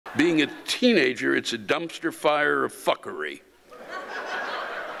Being a teenager, it's a dumpster fire of fuckery.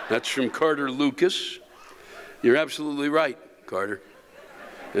 That's from Carter Lucas. You're absolutely right, Carter.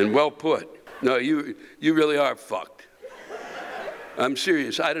 And well put. No, you really are fucked. I'm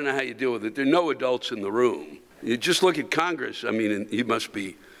serious. I don't know how you deal with it. There are no adults in the room. You just look at Congress. I mean, you must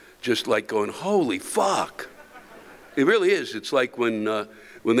be just like going, holy fuck. It really is. It's like when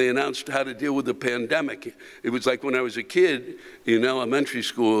they announced how to deal with the pandemic. It was like when I was a kid in elementary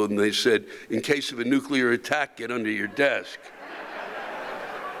school and they said, in case of a nuclear attack, get under your desk.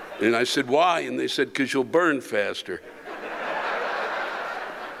 And I said, why? And they said, because you'll burn faster.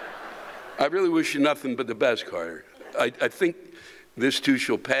 I really wish you nothing but the best, Carter. I think this too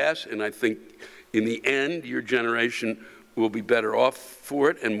shall pass, and I think in the end, your generation will be better off for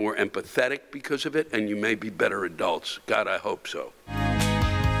it and more empathetic because of it, and you may be better adults. God, I hope so.